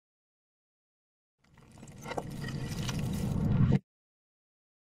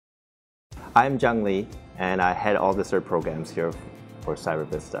I'm Jung Lee, and I head all the cert programs here for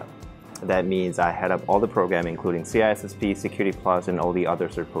CyberVista. That means I head up all the programs, including CISSP, Security Plus, and all the other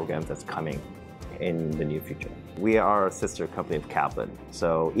cert programs that's coming in the near future. We are a sister company of Kaplan.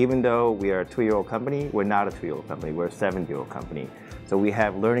 So even though we are a 2-year-old company, we're not a 2-year-old company, we're a 7-year-old company. So we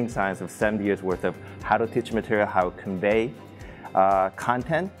have learning science of 70 years worth of how to teach material, how to convey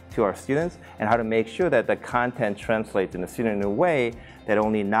content to our students, and how to make sure that the content translates in the student in a way that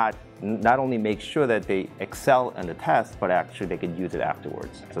not only makes sure that they excel in the test, but actually they can use it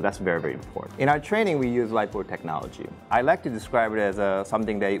afterwards. So that's very, very important. In our training, we use whiteboard technology. I like to describe it as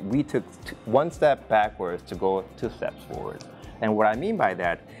something that we took one step backwards to go 2 steps forward. And what I mean by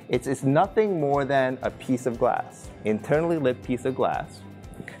that, it's nothing more than a piece of glass, internally lit piece of glass,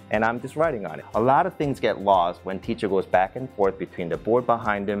 and I'm just writing on it. A lot of things get lost when teacher goes back and forth between the board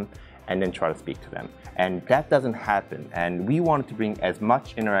behind them and then try to speak to them. And that doesn't happen. And we wanted to bring as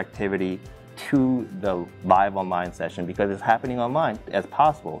much interactivity to the live online session because it's happening online as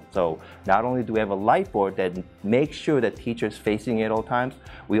possible. So not only do we have a light board that makes sure that teachers facing it at all times,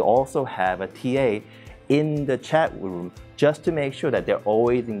 we also have a TA in the chat room just to make sure that they're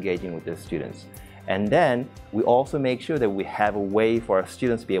always engaging with their students. And then we also make sure that we have a way for our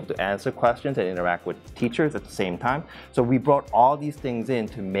students to be able to answer questions and interact with teachers at the same time. So we brought all these things in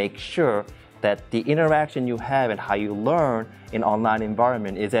to make sure that the interaction you have and how you learn in online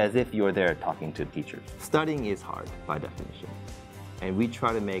environment is as if you're there talking to teachers. Studying is hard by definition. And we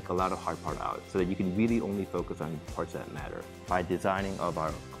try to make a lot of hard part out so that you can really only focus on parts that matter. By designing of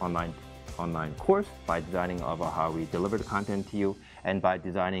our online course, by designing of how we deliver the content to you, and by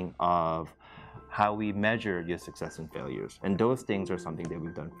designing of how we measure your success and failures. And those things are something that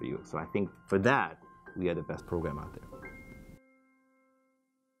we've done for you. So I think for that, we are the best program out there.